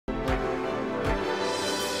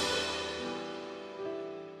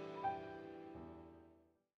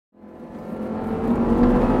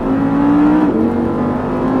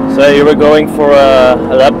So here we're going for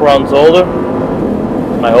a lap around Zolder,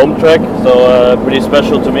 my home track, so pretty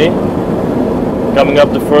special to me. Coming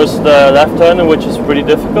up the first left turn, which is pretty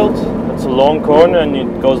difficult. It's a long corner and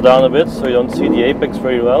it goes down a bit, so you don't see the apex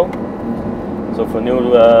very well. So for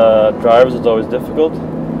new drivers it's always difficult.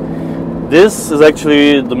 This is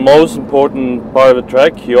actually the most important part of the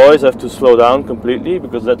track. You always have to slow down completely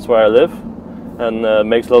because that's where I live, and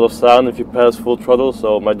makes a lot of sound if you pass full throttle,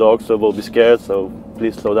 so my dogs will be scared, so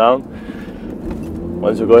please slow down.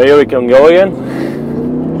 Once you go here, we can go again.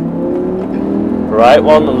 Right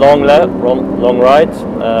one, long left, long right.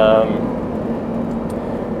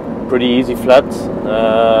 Pretty easy flat.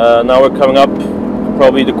 Now we're coming up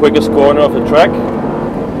probably the quickest corner of the track.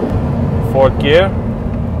 Fourth gear.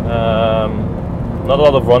 Not a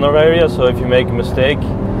lot of runner area, so if you make a mistake,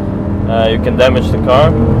 you can damage the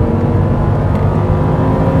car.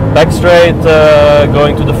 Back straight,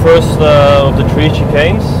 going to the first of the 3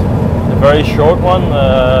 chicanes, the very short one,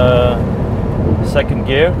 second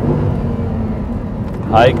gear,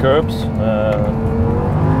 high curbs.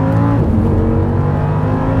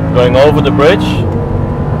 Going over the bridge,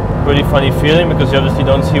 pretty funny feeling because you obviously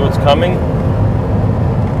don't see what's coming.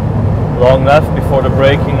 Long left before the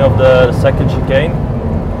braking of the second chicane.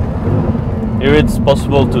 Here it's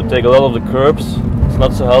possible to take a lot of the curbs. It's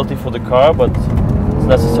not so healthy for the car, but it's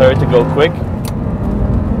necessary to go quick.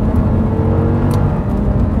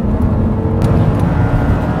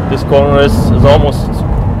 This corner is almost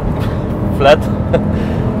flat.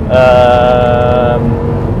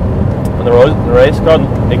 On the race car,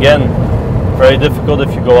 again, very difficult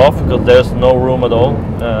if you go off because there's no room at all.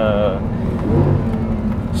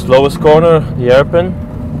 Slowest corner, the hairpin.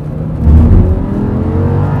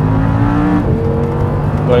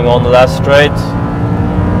 Going on the last straight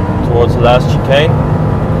towards the last chicane.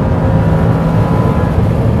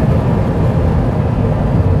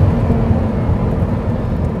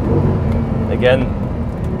 Again,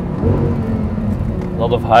 a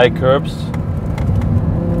lot of high curbs.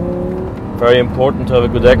 Very important to have a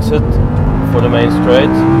good exit for the main straight.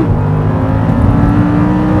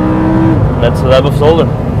 And that's the lap of Zolder.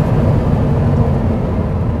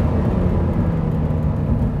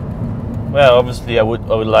 Well, obviously I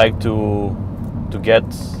would like to get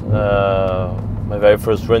my very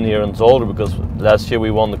first win here in Zolder, because last year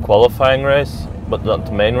we won the qualifying race, but not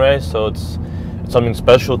the main race. So it's something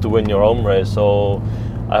special to win your home race. So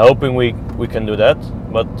I'm hoping we can do that.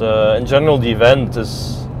 But in general, the event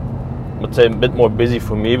is, let's say, a bit more busy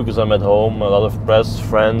for me because I'm at home. A lot of press,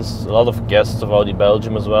 friends, a lot of guests of Audi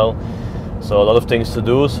Belgium as well. So a lot of things to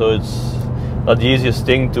do. So it's not the easiest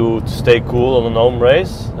thing to stay cool on an home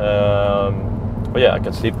race. But yeah, I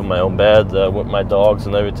can sleep in my own bed with my dogs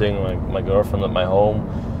and everything, my girlfriend at my home.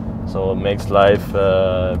 So it makes life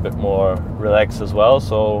a bit more relaxed as well.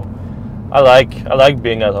 So I like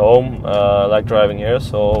being at home. I like driving here.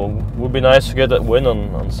 So it would be nice to get that win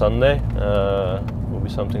on Sunday. Will be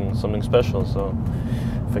something special. So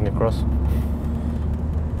finger crossed.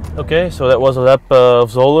 Okay, so that was a lap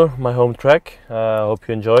of Zolder, my home track. Hope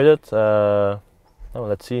you enjoyed it.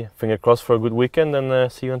 Let's see. Finger crossed for a good weekend,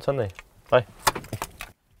 and see you on Sunday. Bye.